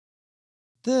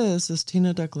This is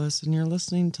Tina Douglas, and you're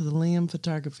listening to the Liam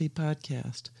Photography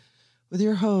Podcast with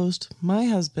your host, my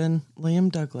husband,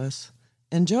 Liam Douglas.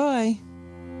 Enjoy!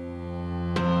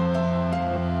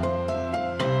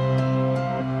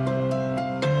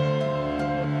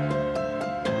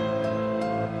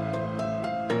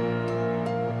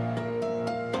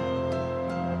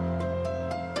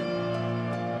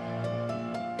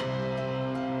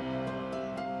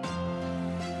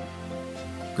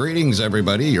 Greetings,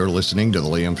 everybody. You're listening to the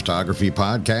Liam Photography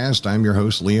Podcast. I'm your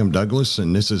host, Liam Douglas,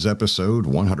 and this is episode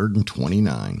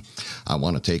 129. I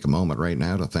want to take a moment right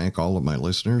now to thank all of my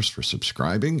listeners for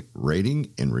subscribing,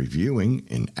 rating, and reviewing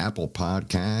in Apple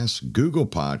Podcasts, Google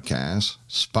Podcasts,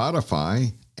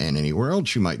 Spotify, and anywhere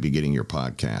else you might be getting your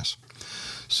podcasts.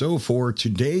 So for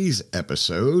today's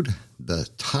episode, the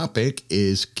topic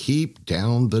is Keep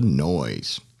Down the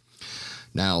Noise.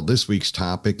 Now, this week's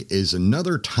topic is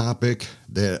another topic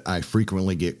that I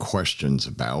frequently get questions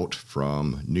about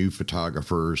from new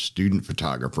photographers, student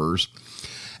photographers.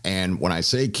 And when I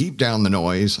say keep down the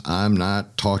noise, I'm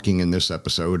not talking in this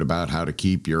episode about how to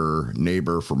keep your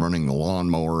neighbor from running the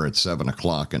lawnmower at 7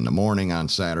 o'clock in the morning on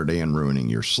Saturday and ruining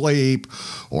your sleep,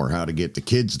 or how to get the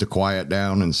kids to quiet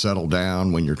down and settle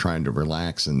down when you're trying to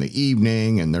relax in the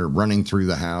evening and they're running through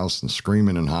the house and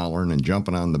screaming and hollering and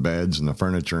jumping on the beds and the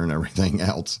furniture and everything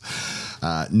else.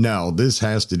 No, this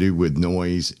has to do with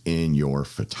noise in your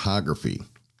photography.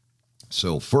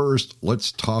 So first,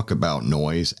 let's talk about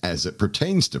noise as it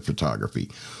pertains to photography.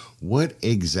 What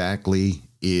exactly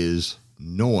is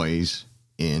noise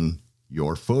in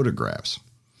your photographs?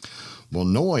 Well,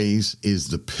 noise is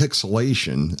the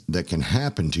pixelation that can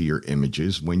happen to your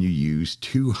images when you use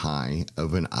too high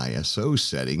of an ISO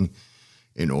setting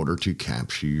in order to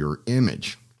capture your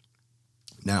image.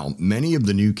 Now, many of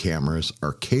the new cameras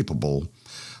are capable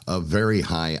of very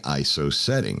high ISO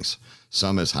settings.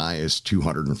 Some as high as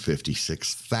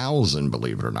 256,000,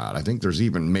 believe it or not. I think there's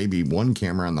even maybe one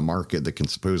camera on the market that can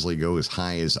supposedly go as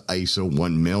high as ISO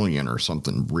 1 million or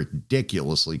something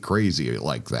ridiculously crazy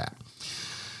like that.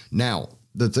 Now,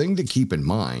 the thing to keep in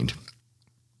mind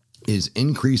is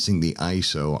increasing the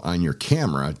ISO on your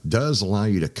camera does allow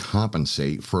you to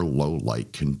compensate for low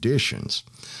light conditions,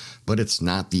 but it's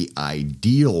not the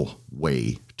ideal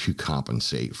way to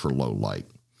compensate for low light.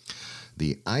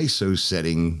 The ISO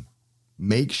setting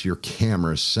makes your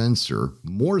camera sensor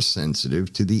more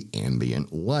sensitive to the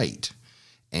ambient light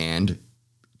and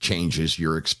changes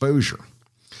your exposure.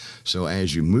 So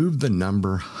as you move the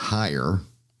number higher,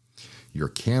 your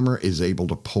camera is able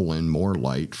to pull in more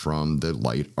light from the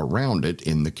light around it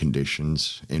in the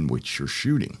conditions in which you're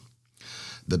shooting.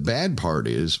 The bad part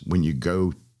is when you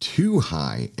go too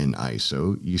high in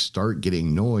ISO, you start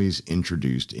getting noise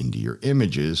introduced into your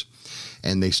images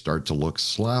and they start to look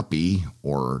sloppy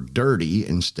or dirty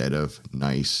instead of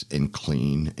nice and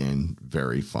clean and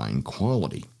very fine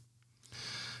quality.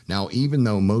 Now, even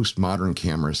though most modern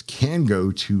cameras can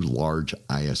go to large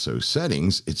ISO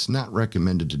settings, it's not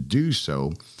recommended to do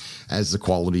so as the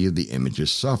quality of the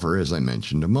images suffer, as I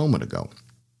mentioned a moment ago.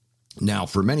 Now,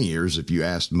 for many years, if you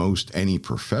asked most any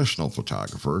professional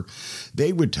photographer,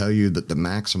 they would tell you that the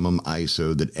maximum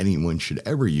ISO that anyone should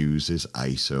ever use is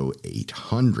ISO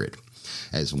 800.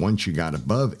 As once you got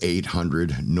above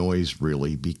 800, noise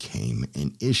really became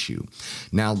an issue.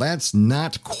 Now, that's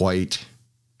not quite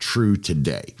true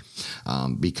today.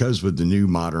 Because with the new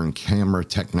modern camera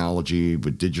technology,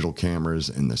 with digital cameras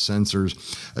and the sensors,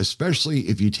 especially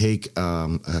if you take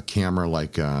a camera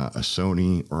like a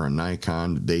Sony or a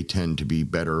Nikon, they tend to be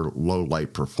better low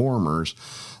light performers.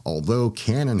 Although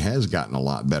Canon has gotten a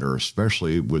lot better,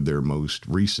 especially with their most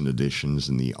recent additions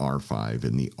in the R5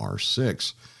 and the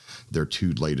R6, their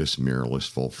two latest mirrorless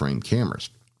full frame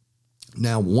cameras.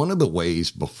 Now, one of the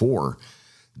ways before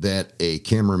that a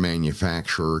camera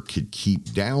manufacturer could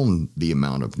keep down the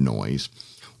amount of noise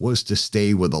was to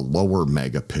stay with a lower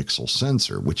megapixel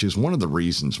sensor, which is one of the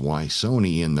reasons why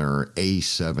Sony in their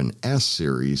A7S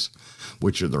series,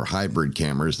 which are their hybrid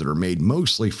cameras that are made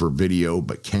mostly for video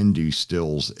but can do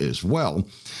stills as well,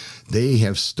 they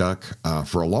have stuck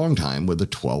for a long time with a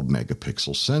 12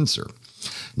 megapixel sensor.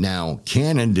 Now,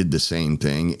 Canon did the same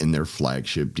thing in their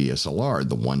flagship DSLR,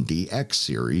 the 1DX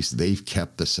series. They've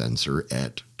kept the sensor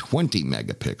at 20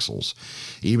 megapixels,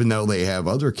 even though they have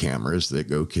other cameras that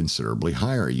go considerably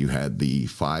higher. You had the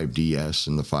 5DS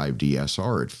and the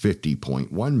 5DSR at 50.1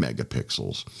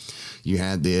 megapixels. You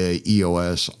had the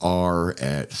EOS R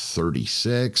at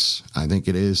 36, I think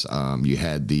it is. You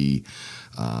had the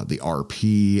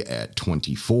RP at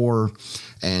 24,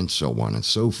 and so on and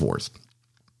so forth.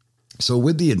 So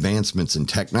with the advancements in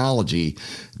technology,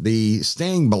 the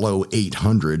staying below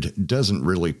 800 doesn't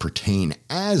really pertain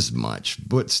as much,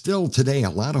 but still today, a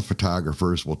lot of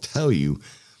photographers will tell you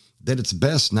that it's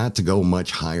best not to go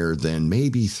much higher than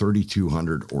maybe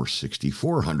 3200 or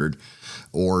 6400,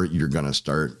 or you're going to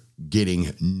start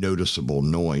getting noticeable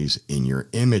noise in your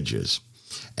images.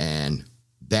 And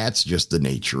that's just the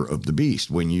nature of the beast.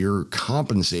 When you're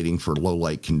compensating for low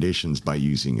light conditions by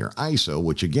using your ISO,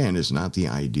 which again is not the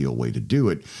ideal way to do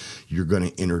it, you're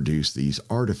going to introduce these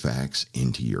artifacts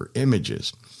into your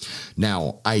images.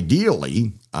 Now,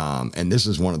 ideally, and this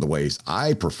is one of the ways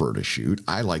I prefer to shoot,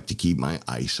 I like to keep my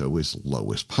ISO as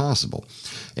low as possible.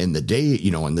 In the day,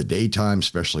 in the daytime,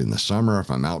 especially in the summer,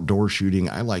 if I'm outdoor shooting,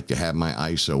 I like to have my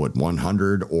ISO at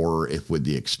 100, or if with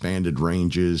the expanded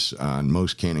ranges on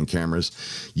most Canon cameras,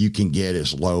 you can get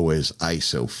as low as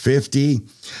ISO 50.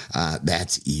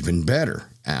 That's even better.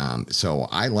 So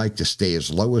I like to stay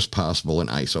as low as possible in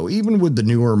ISO, even with the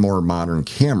newer, more modern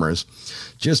cameras,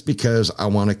 just because I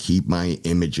want to keep my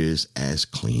images as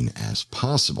clean as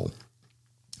possible.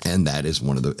 And that is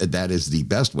the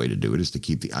best way to do it, is to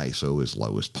keep the ISO as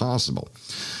low as possible.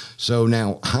 So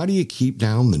now, how do you keep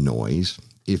down the noise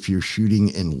if you're shooting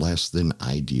in less than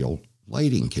ideal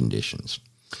lighting conditions?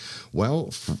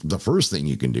 Well, the first thing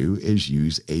you can do is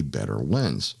use a better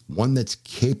lens, one that's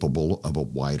capable of a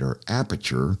wider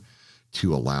aperture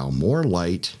to allow more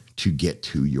light to get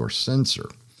to your sensor.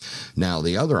 Now,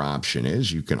 the other option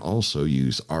is you can also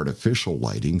use artificial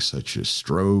lighting such as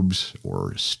strobes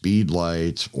or speed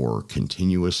lights or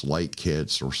continuous light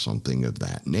kits or something of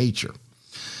that nature.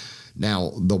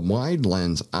 Now, the wide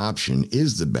lens option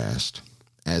is the best,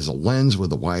 as a lens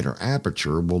with a wider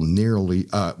aperture will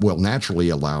naturally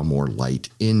allow more light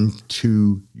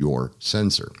into your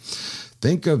sensor.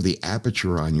 Think of the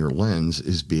aperture on your lens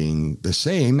as being the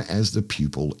same as the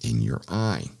pupil in your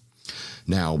eye.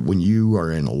 Now, when you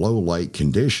are in low light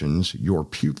conditions, your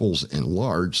pupils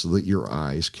enlarge so that your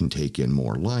eyes can take in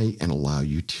more light and allow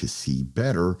you to see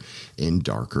better in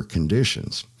darker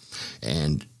conditions.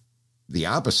 And the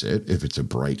opposite, if it's a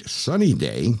bright sunny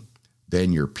day,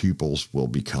 then your pupils will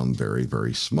become very,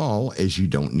 very small, as you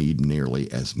don't need nearly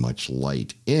as much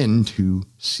light in to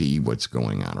see what's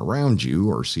going on around you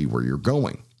or see where you're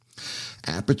going.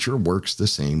 Aperture works the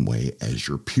same way as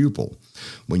your pupil.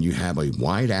 When you have a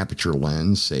wide aperture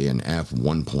lens, say an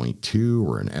f1.2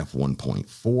 or an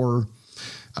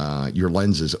f1.4, your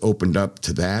lens is opened up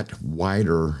to that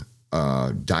wider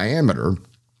diameter.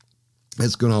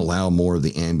 It's going to allow more of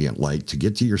the ambient light to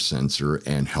get to your sensor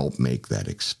and help make that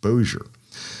exposure.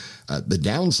 The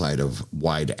downside of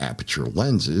wide aperture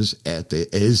lenses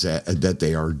is that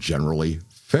they are generally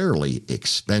fairly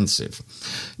expensive.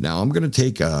 Now, I'm going to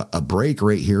take a break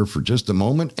right here for just a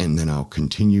moment, and then I'll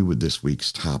continue with this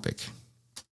week's topic.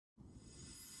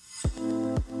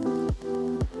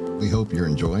 We hope you're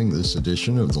enjoying this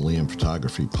edition of the Liam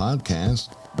Photography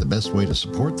Podcast. The best way to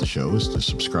support the show is to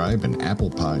subscribe in Apple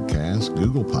Podcasts,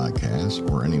 Google Podcasts,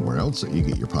 or anywhere else that you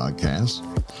get your podcasts.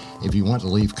 If you want to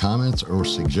leave comments or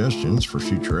suggestions for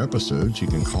future episodes, you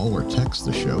can call or text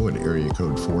the show at area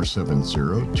code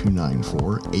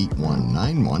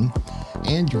 470-294-8191.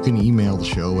 And you can email the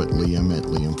show at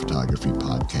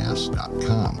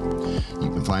liam@liamphotographypodcast.com.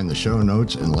 You can find the show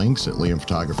notes and links at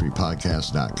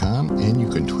liamphotographypodcast.com, and you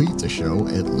can tweet the show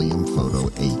at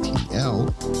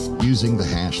liamphotoatl using the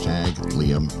hashtag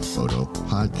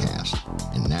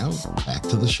liamphotopodcast. And now, back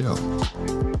to the show.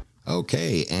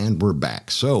 Okay, and we're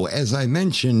back. So, as I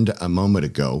mentioned a moment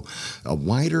ago, a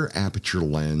wider aperture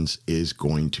lens is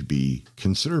going to be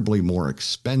considerably more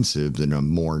expensive than a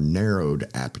more narrowed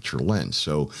aperture lens.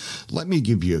 So, let me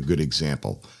give you a good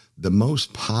example. The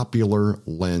most popular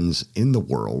lens in the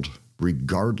world,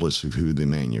 regardless of who the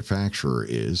manufacturer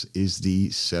is the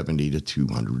 70 to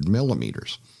 200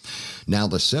 millimeters. Now,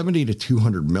 the 70 to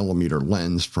 200 millimeter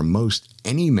lens from most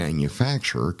any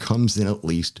manufacturer comes in at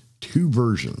least two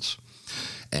versions,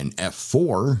 an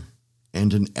f4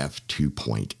 and an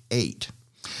f2.8.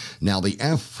 Now, the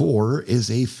f4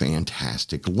 is a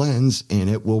fantastic lens, and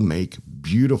it will make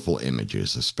beautiful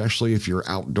images, especially if you're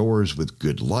outdoors with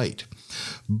good light.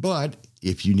 But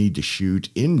if you need to shoot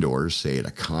indoors, say at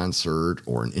a concert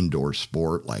or an indoor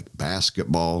sport like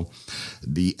basketball,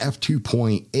 the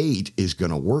f2.8 is going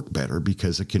to work better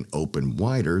because it can open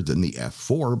wider than the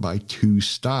f4 by 2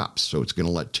 stops. So it's going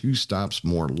to let 2 stops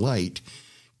more light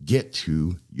get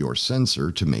to your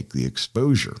sensor to make the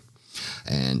exposure.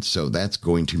 And so that's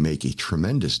going to make a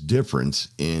tremendous difference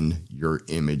in your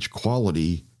image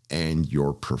quality and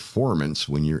your performance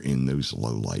when you're in those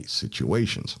low light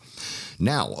situations.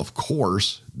 Now, of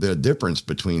course, the difference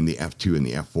between the f2 and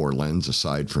the f4 lens,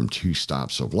 aside from 2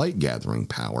 stops of light gathering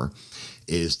power,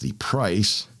 is the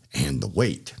price and the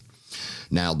weight.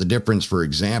 Now, the difference, for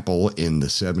example, in the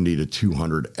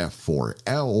 70-200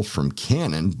 f4L from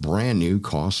Canon, brand new,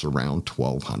 costs around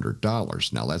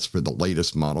 $1,200. Now, that's for the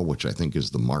latest model, which I think is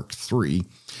the Mark III,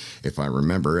 if I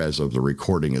remember, as of the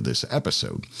recording of this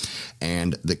episode.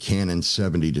 And the Canon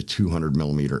 70-200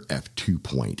 millimeter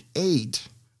f2.8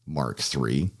 Mark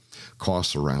III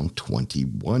costs around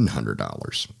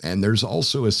 $2,100. And there's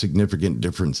also a significant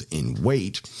difference in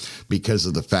weight because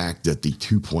of the fact that the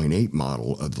 2.8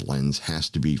 model of the lens has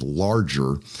to be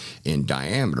larger in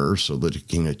diameter so that it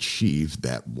can achieve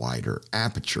that wider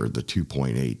aperture, the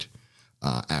 2.8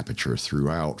 aperture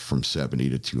throughout from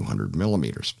 70-200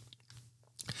 millimeters.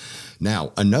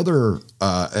 Now,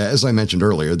 as I mentioned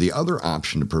earlier, the other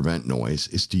option to prevent noise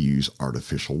is to use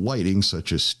artificial lighting,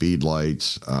 such as speed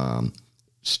lights,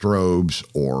 strobes,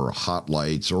 or hot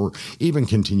lights, or even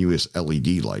continuous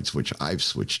LED lights, which I've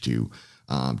switched to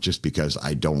just because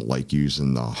I don't like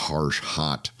using the harsh,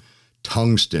 hot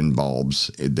tungsten bulbs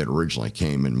that originally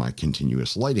came in my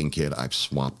continuous lighting kit. I've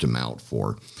swapped them out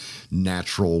for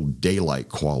natural daylight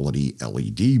quality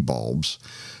LED bulbs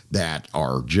that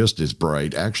are just as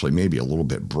bright, actually maybe a little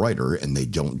bit brighter, and they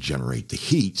don't generate the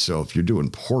heat. So if you're doing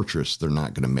portraits, they're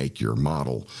not going to make your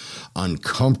model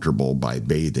uncomfortable by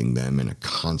bathing them in a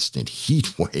constant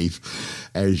heat wave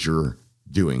as you're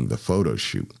doing the photo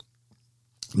shoot.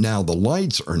 Now, the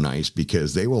lights are nice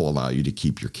because they will allow you to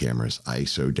keep your camera's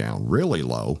ISO down really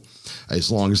low,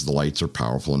 as long as the lights are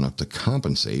powerful enough to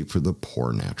compensate for the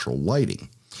poor natural lighting.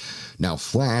 Now,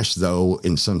 flash, though,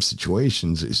 in some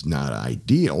situations is not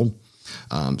ideal,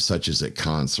 such as at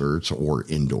concerts or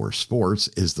indoor sports,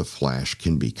 is the flash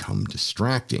can become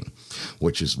distracting,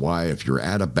 which is why if you're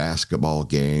at a basketball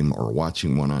game or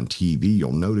watching one on TV,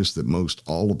 you'll notice that most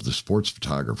all of the sports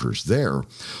photographers there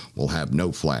will have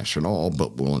no flash at all,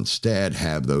 but will instead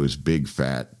have those big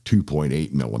fat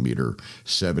 2.8 millimeter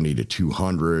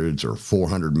 70-200s or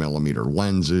 400 millimeter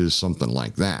lenses, something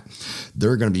like that.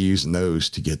 They're going to be using those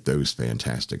to get those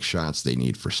fantastic shots they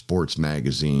need for sports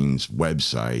magazines,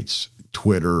 websites,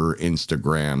 Twitter,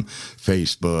 Instagram,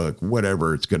 Facebook,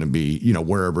 whatever it's going to be,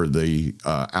 wherever the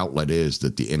outlet is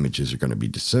that the images are going to be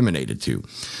disseminated to.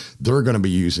 They're going to be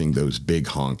using those big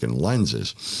honking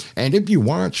lenses. And if you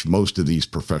watch most of these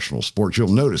professional sports, you'll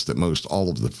notice that most all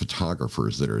of the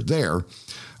photographers that are there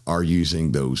are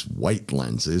using those white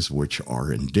lenses, which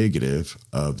are indicative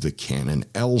of the Canon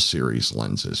L series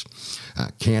lenses.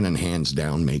 Canon, hands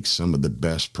down, makes some of the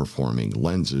best performing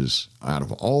lenses out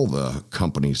of all the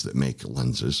companies that make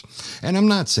lenses. And I'm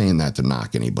not saying that to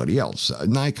knock anybody else.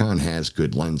 Nikon has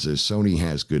good lenses. Sony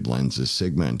has good lenses.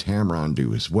 Sigma and Tamron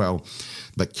do as well.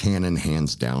 But Canon,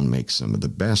 hands down, makes some of the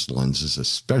best lenses,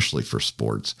 especially for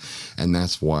sports. And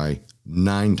that's why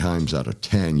 9 times out of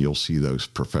 10, you'll see those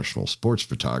professional sports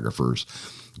photographers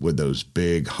with those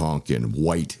big honking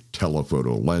white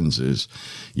telephoto lenses,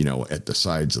 at the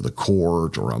sides of the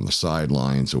court or on the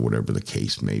sidelines or whatever the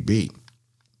case may be.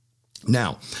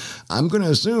 Now, I'm going to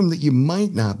assume that you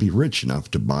might not be rich enough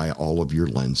to buy all of your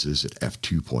lenses at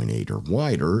f2.8 or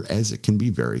wider, as it can be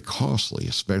very costly,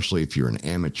 especially if you're an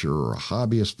amateur or a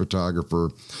hobbyist photographer,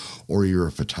 or you're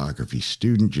a photography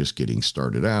student just getting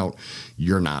started out.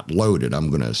 You're not loaded, I'm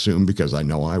going to assume, because I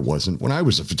know I wasn't when I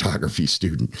was a photography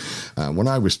student. When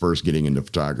I was first getting into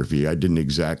photography, I didn't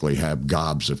exactly have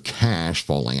gobs of cash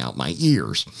falling out my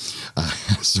ears.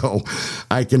 So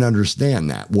I can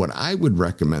understand that. What I would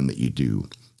recommend that you do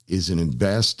is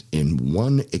invest in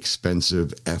one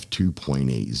expensive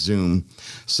f2.8 zoom,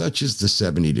 such as the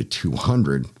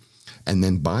 70-200, and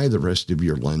then buy the rest of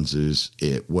your lenses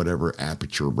at whatever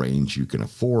aperture range you can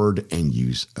afford and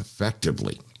use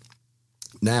effectively.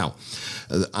 Now,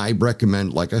 I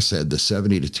recommend, like I said, the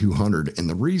 70-200, and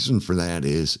the reason for that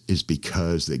is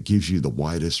because it gives you the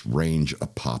widest range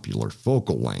of popular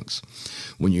focal lengths.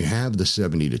 When you have the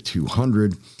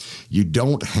 70-200, you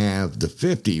don't have the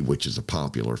 50, which is a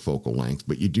popular focal length,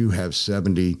 but you do have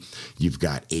 70. You've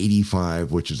got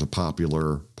 85, which is a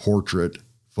popular portrait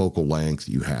focal length.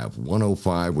 You have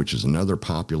 105, which is another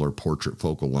popular portrait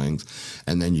focal length.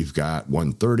 And then you've got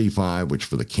 135, which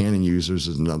for the Canon users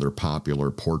is another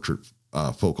popular portrait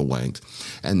focal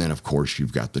length. And then, of course,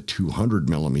 you've got the 200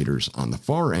 millimeters on the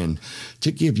far end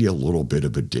to give you a little bit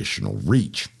of additional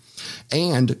reach.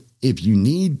 And if you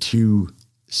need to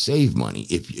save money,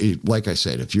 like I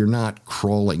said, if you're not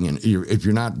crawling in, if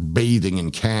you're not bathing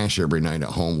in cash every night at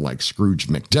home like Scrooge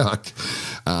McDuck,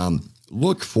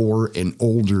 look for an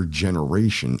older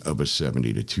generation of a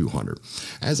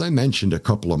 70-200. As I mentioned a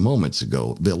couple of moments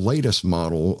ago, the latest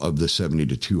model of the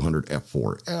 70-200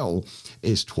 f4L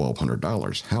is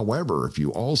 $1,200. However, if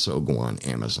you also go on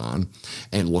Amazon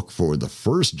and look for the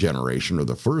first generation or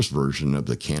the first version of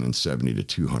the Canon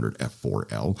 70-200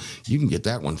 f4L, you can get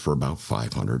that one for about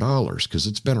 $500 because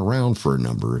it's been around for a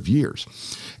number of years.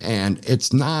 And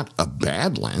it's not a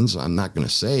bad lens. I'm not going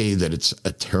to say that it's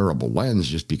a terrible lens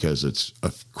just because it's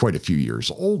quite a few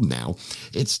years old now.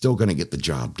 It's still going to get the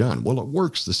job done. Well, it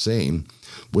works the same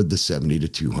with the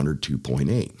 70-200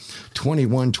 2.8.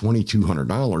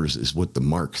 $2,200 is what the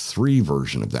Mark III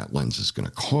version of that lens is going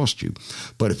to cost you.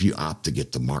 But if you opt to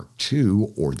get the Mark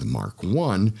II or the Mark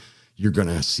I, you're going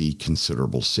to see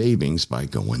considerable savings by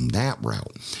going that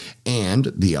route.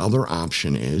 And the other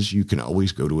option is you can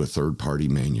always go to a third-party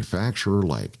manufacturer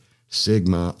like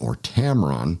Sigma or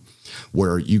Tamron,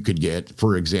 where you could get,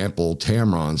 for example,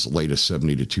 Tamron's latest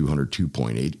 70-200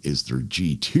 2.8 is their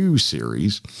G2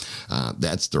 series.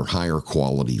 That's their higher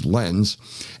quality lens,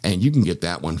 and you can get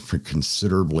that one for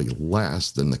considerably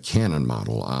less than the Canon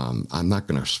model. I'm not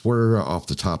going to swear off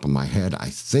the top of my head. I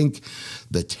think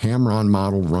the Tamron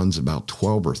model runs about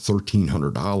 $1,200 or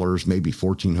 $1,300, maybe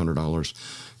 $1,400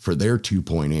 for their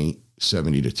 2.8.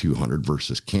 70-200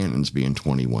 versus Canon's being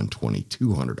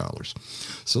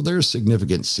 $2,200. So there's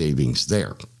significant savings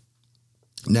there.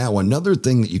 Now, another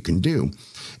thing that you can do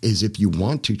is if you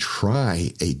want to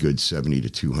try a good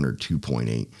 70-200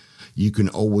 2.8, you can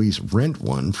always rent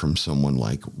one from someone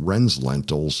like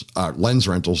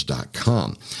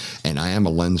lensrentals.com. And I am a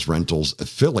Lens Rentals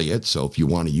affiliate, so if you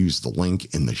want to use the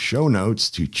link in the show notes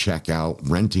to check out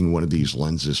renting one of these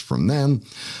lenses from them,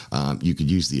 you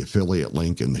could use the affiliate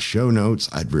link in the show notes.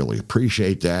 I'd really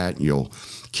appreciate that. You'll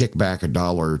kick back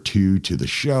 $1 or $2 to the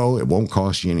show. It won't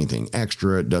cost you anything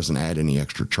extra. It doesn't add any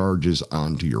extra charges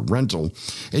onto your rental.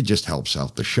 It just helps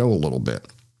out the show a little bit.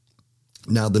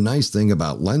 Now, the nice thing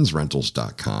about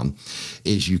lensrentals.com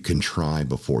is you can try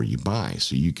before you buy.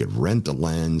 So you could rent the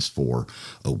lens for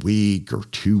a week or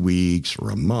 2 weeks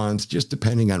or a month, just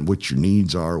depending on what your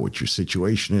needs are, what your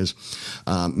situation is.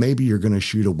 Maybe you're going to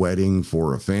shoot a wedding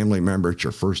for a family member. It's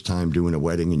your first time doing a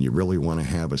wedding and you really want to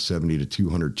have a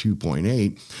 70-200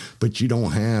 2.8, but you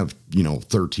don't have,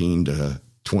 $1,300 to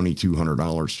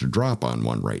 $2,200 to drop on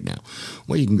one right now.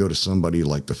 Well, you can go to somebody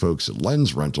like the folks at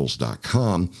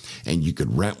lensrentals.com and you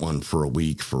could rent one for a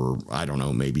week for, I don't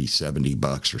know, maybe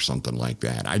 $70 or something like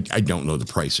that. I don't know the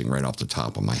pricing right off the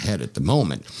top of my head at the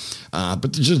moment,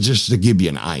 but just to give you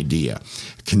an idea,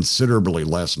 considerably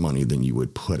less money than you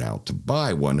would put out to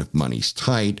buy one if money's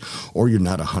tight or you're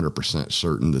not 100%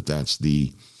 certain that that's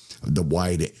the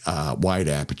wide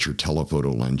aperture telephoto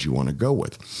lens you want to go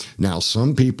with. Now,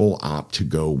 some people opt to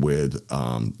go with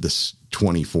this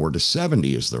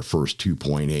 24-70 as their first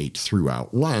 2.8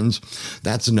 throughout lens.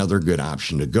 That's another good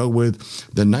option to go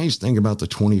with. The nice thing about the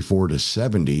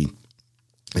 24-70,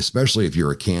 especially if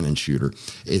you're a Canon shooter,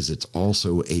 is it's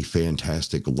also a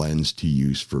fantastic lens to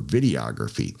use for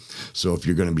videography. So if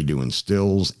you're going to be doing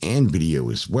stills and video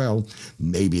as well,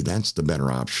 maybe that's the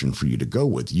better option for you to go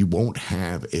with. You won't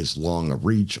have as long a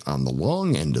reach on the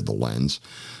long end of the lens,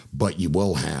 but you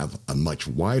will have a much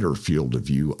wider field of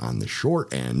view on the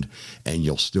short end, and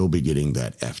you'll still be getting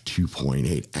that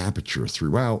f2.8 aperture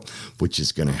throughout, which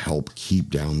is going to help keep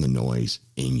down the noise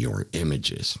in your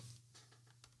images.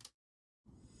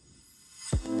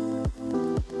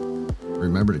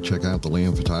 Remember to check out the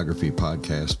Liam Photography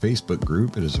Podcast Facebook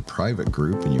group. It is a private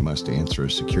group, and you must answer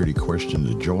a security question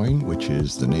to join, which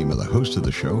is the name of the host of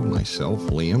the show, myself,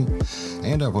 Liam.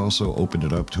 And I've also opened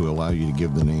it up to allow you to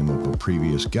give the name of a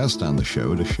previous guest on the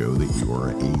show to show that you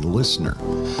are a listener.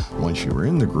 Once you are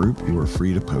in the group, you are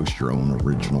free to post your own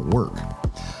original work.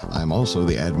 I'm also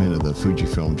the admin of the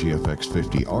Fujifilm GFX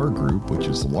 50R group, which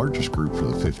is the largest group for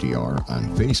the 50R on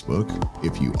Facebook.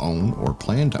 If you own or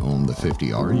plan to own the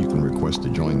 50R, you can request to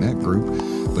join that group,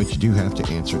 but you do have to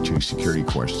answer 2 security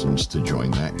questions to join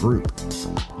that group.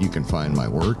 You can find my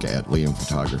work at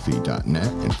liamphotography.net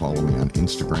and follow me on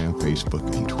Instagram,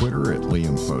 Facebook, and Twitter at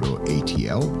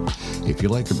liamphotoatl. If you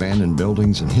like abandoned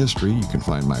buildings and history, you can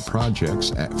find my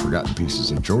projects at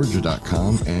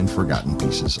forgottenpiecesofgeorgia.com and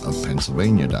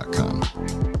forgottenpiecesofpennsylvania.com.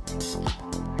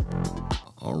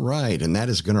 All right, and that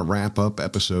is going to wrap up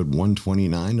episode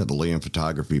 129 of the Liam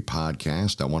Photography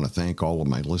Podcast. I want to thank all of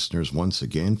my listeners once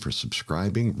again for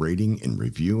subscribing, rating, and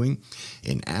reviewing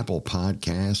in Apple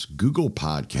Podcasts, Google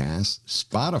Podcasts,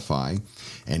 Spotify,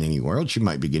 and anywhere else you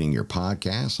might be getting your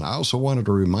podcasts. I also wanted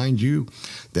to remind you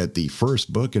that the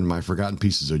first book in my Forgotten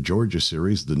Pieces of Georgia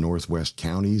series, The Northwest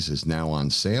Counties, is now on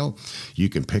sale. You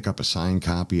can pick up a signed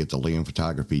copy at the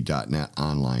liamphotography.net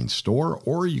online store,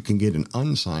 or you can get an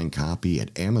unsigned copy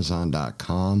at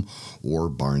Amazon.com or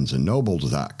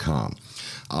BarnesandNoble.com.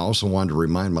 I also wanted to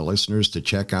remind my listeners to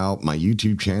check out my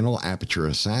YouTube channel, Aperture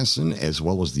Assassin, as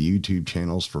well as the YouTube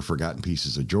channels for Forgotten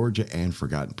Pieces of Georgia and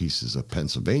Forgotten Pieces of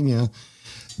Pennsylvania.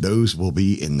 Those will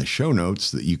be in the show notes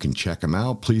so that you can check them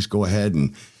out. Please go ahead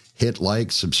and hit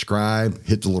like, subscribe,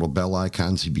 hit the little bell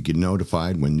icon so you get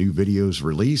notified when new videos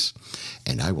release.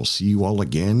 And I will see you all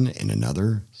again in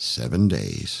another 7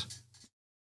 days.